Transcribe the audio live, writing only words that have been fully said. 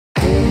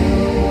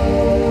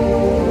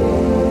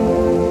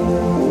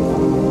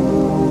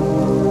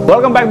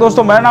Welcome back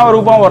दोस्तों, मेरा नाम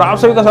रूपम और आप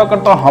सभी का स्वागत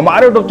करता हूं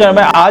हमारे यूट्यूब चैनल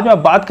में। आज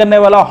मैं बात करने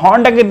वाला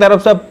होंडा की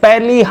तरफ से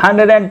पहली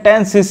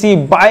 110 सीसी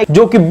बाइक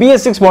जो कि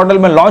BS6 मॉडल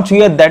में लॉन्च हुई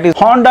है, that is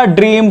Honda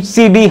dream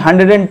CD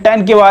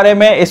 110 के बारे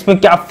में। इसमें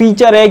क्या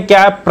फीचर है,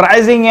 क्या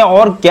प्राइसिंग है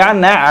और क्या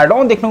नया एड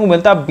ऑन देखने को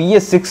मिलता है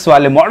BS6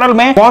 वाले मॉडल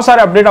में। बहुत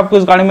सारे अपडेट आपको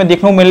इस गाड़ी में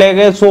देखने को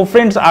मिलेंगे। सो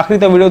फ्रेंड्स, आखिरी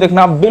तक वीडियो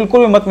देखना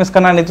बिल्कुल भी मत मिस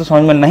करना, नहीं तो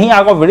समझ में नहीं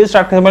आएगा। वीडियो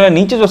स्टार्ट करने से पहले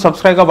नीचे जो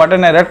सब्सक्राइब का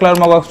बटन है रेड कलर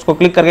में, उसको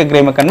क्लिक करके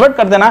ग्रे में कन्वर्ट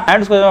कर देना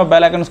एंड उसको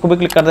बेल आइकन उसको भी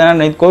क्लिक कर देना,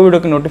 नहीं कोई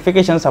वीडियो की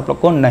नोटिफिकेशंस आप लोग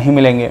को नहीं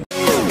मिलेंगे।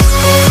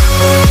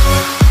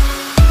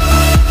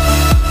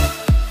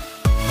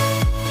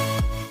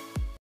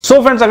 सो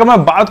फ्रेंड्स, अगर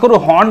मैं बात करूं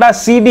होंडा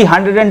CD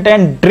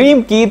 110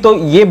 ड्रीम की, तो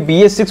ये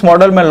BS6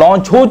 मॉडल में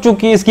लॉन्च हो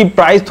चुकी है। इसकी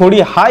प्राइस थोड़ी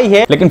हाई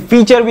है लेकिन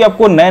फीचर भी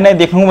आपको नए नए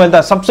देखने को मिलता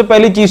है। सबसे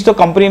पहली चीज तो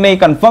कंपनी ने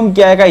कंफर्म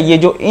किया है कि ये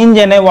जो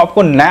इंजन है वो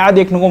आपको नया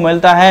देखने को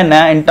मिलता है,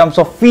 नया इन टर्म्स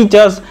ऑफ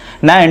फीचर्स,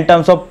 नया इन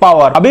टर्म्स ऑफ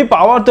पावर। अभी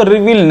पावर तो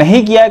रिवील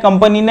नहीं किया है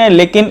कंपनी ने,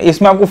 लेकिन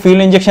इसमें आपको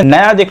फ्यूल इंजेक्शन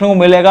नया देखने को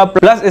मिलेगा।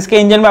 प्लस इसके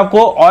इंजन में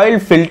आपको ऑयल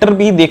फिल्टर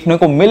भी देखने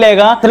को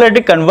मिलेगा,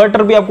 कैटालिटिक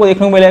कन्वर्टर भी आपको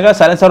देखने को मिलेगा।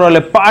 साइलेंसर वाले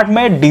पार्ट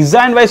में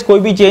डिजाइन वाइज कोई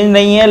भी चेंज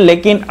नहीं है,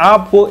 लेकिन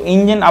आपको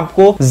इंजन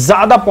आपको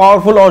ज्यादा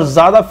पावरफुल और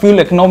ज्यादा फ्यूल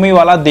इकोनॉमी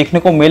वाला देखने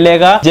को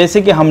मिलेगा।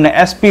 जैसे कि हमने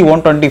SP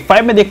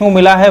 125 में देखने को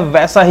मिला है,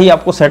 वैसा ही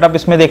आपको सेटअप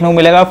इसमें देखने को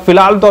मिलेगा।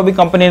 फिलहाल तो अभी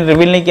कंपनी ने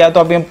रिवील नहीं किया, तो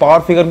अभी हम पावर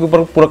फिगर के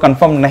ऊपर पूरा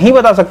कंफर्म नहीं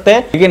बता सकते,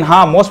 लेकिन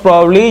हाँ, मोस्ट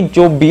प्रोबेबली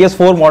जो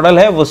BS4 मॉडल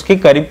है वो उसके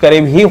करीब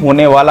करीब ही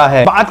होने वाला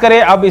है। बात करें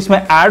अब इसमें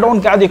एड ऑन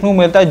क्या देखने को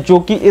मिलता है जो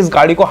कि इस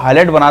गाड़ी को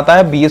हाईलाइट बनाता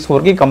है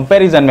BS4 की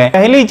कंपैरिजन में।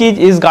 पहली चीज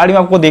इस गाड़ी में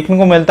आपको देखने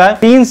को मिलता है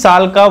 3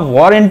 साल का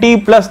वारंटी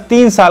प्लस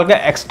 3 साल का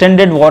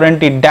एक्सटेंडेड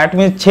वारंटी। दैट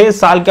मींस 6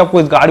 साल की आपको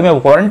इस गाड़ी में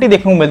वारंटी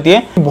देखने को मिलती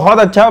है। बहुत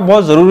अच्छा,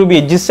 बहुत जरूरी भी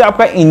है, जिससे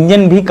आपका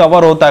इंजन भी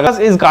कवर होता है।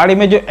 इस गाड़ी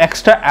में जो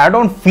एक्स्ट्रा एड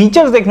ऑन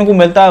फीचर्स देखने को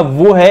मिलता है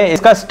वो है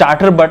इसका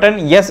starter button.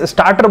 Yes,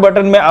 starter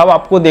button में अब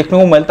आपको देखने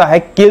को मिलता है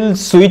किल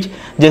स्विच,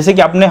 जैसे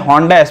कि आपने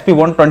होंडा SP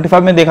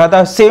 125 में देखा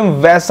था, सेम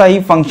वैसा ही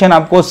फंक्शन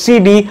आपको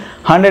CD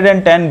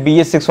 110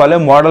 BS6 वाले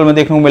मॉडल में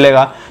देखने को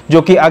मिलेगा,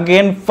 जो कि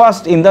again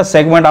first in the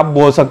segment आप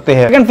बोल सकते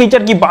हैं। सेकंड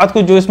फीचर की बात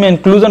को जो इसमें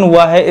इंक्लूजन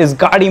हुआ है इस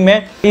गाड़ी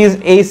में, इस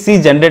AC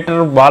जनरेटर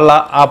वाला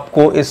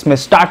आपको इसमें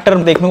स्टार्टर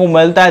देखने को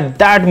मिलता है।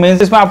 दैट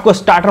मींस इसमें आपको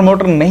स्टार्टर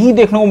मोटर नहीं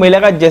देखने को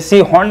मिलेगा, जैसे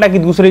होंडा की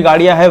दूसरी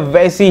गाड़ियां है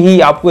वैसी ही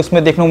आपको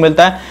इसमें देखने को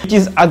मिलता है, which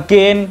is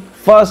again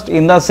first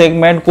in the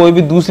segment. कोई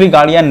भी दूसरी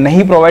गाड़ियां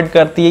नहीं प्रोवाइड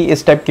करती है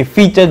इस टाइप की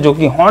फीचर जो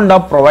कि होंडा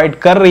प्रोवाइड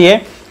कर रही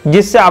है,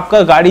 जिससे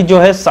आपका गाड़ी जो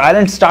है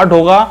साइलेंट स्टार्ट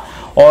होगा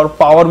और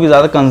पावर भी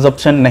ज्यादा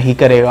कंजप्शन नहीं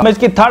करेगा। मैं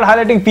इसकी थर्ड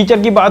हाइलाइटिंग फीचर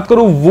की बात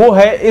करूं वो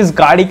है इस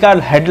गाड़ी का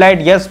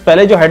हेडलाइट। यस,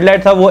 पहले जो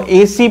हेडलाइट था वो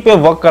AC पे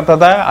वर्क करता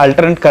था,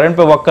 अल्टरनेट करंट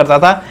पे वर्क करता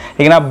था,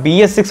 लेकिन अब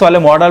BS6 वाले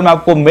मॉडल में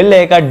आपको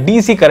मिलेगा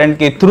DC करंट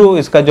के थ्रू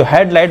इसका जो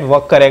हेडलाइट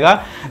वर्क करेगा।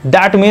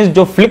 दैट मींस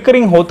जो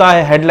फ्लिकरिंग होता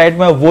है हेडलाइट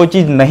में वो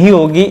चीज नहीं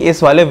होगी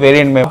इस वाले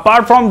वेरिएंट में।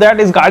 अपार्ट फ्रॉम दैट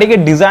इस गाड़ी के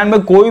डिजाइन में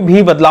कोई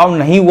भी बदलाव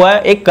नहीं हुआ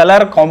है। एक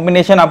कलर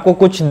कॉम्बिनेशन आपको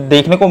कुछ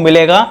देखने को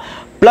मिलेगा,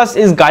 प्लस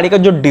इस गाड़ी का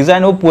जो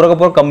डिजाइन है वो पूरा का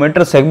पूरा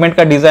कम्यूटर सेगमेंट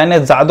का डिजाइन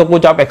है। ज्यादा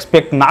कुछ आप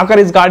एक्सपेक्ट ना कर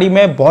इस गाड़ी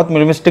में, बहुत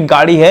मिनिमलिस्टिक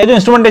गाड़ी है। जो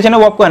इंस्ट्रूमेंटेशन है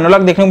वो आपको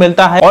एनालॉग देखने को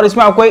मिलता है और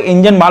इसमें आपको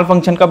इंजन माल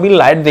फंक्शन का भी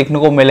लाइट देखने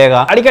को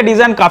मिलेगा। गाड़ी का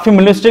डिजाइन काफी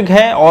मिनिमलिस्टिक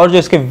है और जो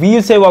इसके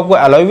व्हील्स है वो आपको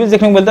अलॉय व्हील्स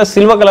देखने को मिलता है,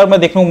 सिल्वर कलर में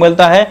देखने को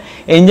मिलता है।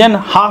 इंजन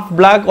हाफ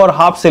ब्लैक और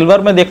हाफ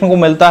सिल्वर में देखने को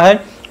मिलता है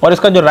और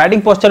इसका जो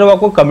राइडिंग पोस्चर है वो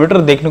आपको कंप्यूटर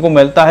देखने को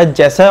मिलता है,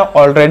 जैसा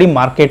ऑलरेडी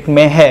मार्केट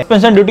में है।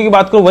 सस्पेंशन ड्यूटी की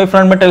बात करूं, वही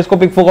फ्रंट में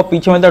टेलीस्कोपिक फोक और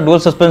पीछे मिलता है डुअल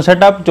सस्पेंशन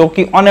सेटअप, जो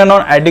कि on and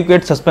on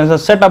adequate suspension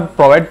setup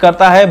provide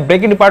करता है।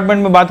 ब्रेकिंग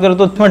डिपार्टमेंट में बात करें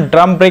तो इसमें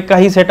ड्रम ब्रेक का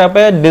ही सेटअप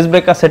है, डिस्क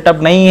ब्रेक का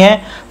सेटअप नहीं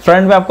है।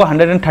 फ्रंट में आपको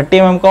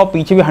 130 mm का और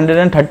पीछे भी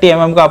 130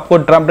 mm का आपको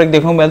ड्रम ब्रेक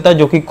देखने को मिलता है,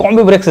 जो कि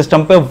कॉम्बी ब्रेक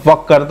सिस्टम पे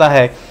वर्क करता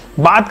है।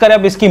 बात करें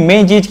अब इसकी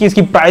मेन चीज की,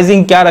 इसकी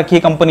प्राइसिंग क्या रखी है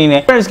कंपनी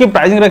ने। इसकी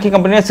प्राइसिंग रखी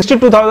कंपनी ने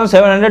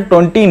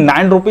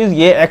 62,729 रुपीज।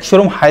 ये एक्स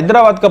शोरूम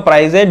हैदराबाद का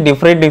प्राइस है,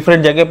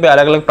 डिफरेंट जगह पे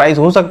अलग अलग प्राइस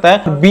हो सकता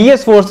है।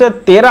 BS4 से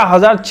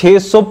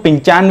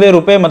 13,695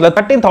 रुपए, मतलब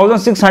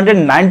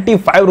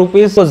 13,695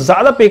 रुपीज तो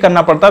ज्यादा पे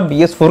करना पड़ता है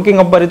BS4 के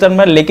कंपेरिजन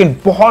में, लेकिन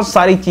बहुत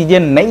सारी चीजें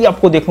नई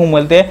आपको देखने को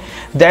मिलते हैं।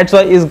 दैट्स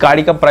व्हाई इस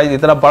गाड़ी का प्राइस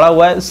इतना बढ़ा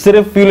हुआ है।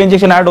 सिर्फ फ्यूल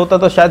इंजेक्शन ऐड होता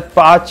तो शायद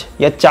 5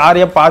 या 4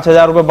 या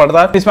 5,000 रुपए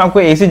बढ़ता है। इसमें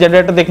आपको AC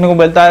जनरेटर देखने को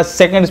मिलता है।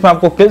 सेकंड, इसमें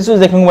आपको किल स्विच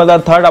देखने को मिलता है।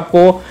 थर्ड,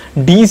 आपको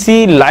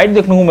DC लाइट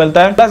देखने को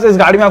मिलता है। प्लस इस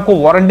गाड़ी में आपको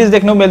वारंटीज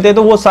देखने को मिलते हैं,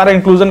 तो वो सारा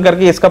इंक्लूजन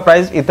करके इसका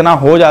प्राइस इतना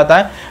हो जाता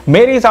है।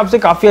 मेरे हिसाब से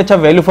काफी अच्छा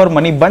वैल्यू फॉर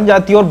मनी बन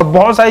जाती है और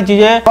बहुत सारी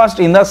चीजें फर्स्ट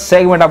इन द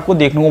सेगमेंट आपको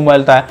देखने को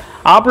मिलता है।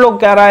 आप लोग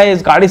क्या रहा है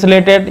इस गाड़ी से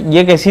रिलेटेड,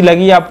 ये कैसी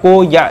लगी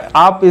आपको, या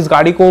आप इस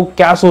गाड़ी को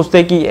क्या सोचते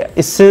हैं कि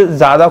इससे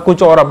ज्यादा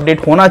कुछ और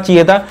अपडेट होना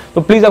चाहिए था,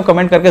 तो प्लीज आप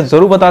कमेंट करके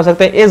जरूर बता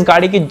सकते हैं। इस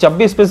गाड़ी की जब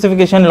भी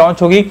स्पेसिफिकेशन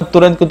लॉन्च होगी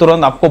तुरंत की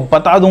तुरंत आपको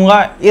बता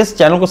दूंगा। इस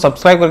चैनल को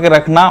सब्सक्राइब करके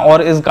रखना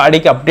और इस गाड़ी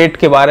के अपडेट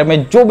के बारे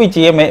में जो भी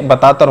चाहिए मैं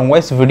बताता रहूंगा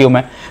इस वीडियो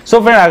में। सो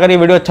फ्रेंड, अगर ये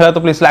वीडियो अच्छा लगा तो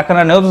प्लीज लाइक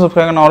करना, नहीं तो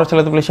सब्सक्राइब करना, और अच्छा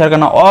लगा तो प्लीज शेयर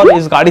करना। और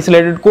इस गाड़ी से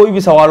रिलेटेड कोई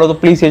भी सवाल हो तो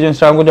प्लीज ये जो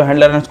इंस्टाग्राम को जो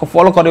हैंडलर है उसको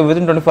फॉलो करो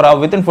विदिन 24 आवर,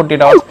 विदिन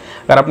 48 आवर्स।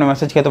 अगर आपने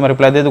मैसेज किया तो मैं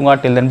रिप्लाई दे दूंगा।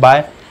 Till then bye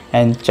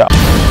and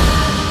ciao।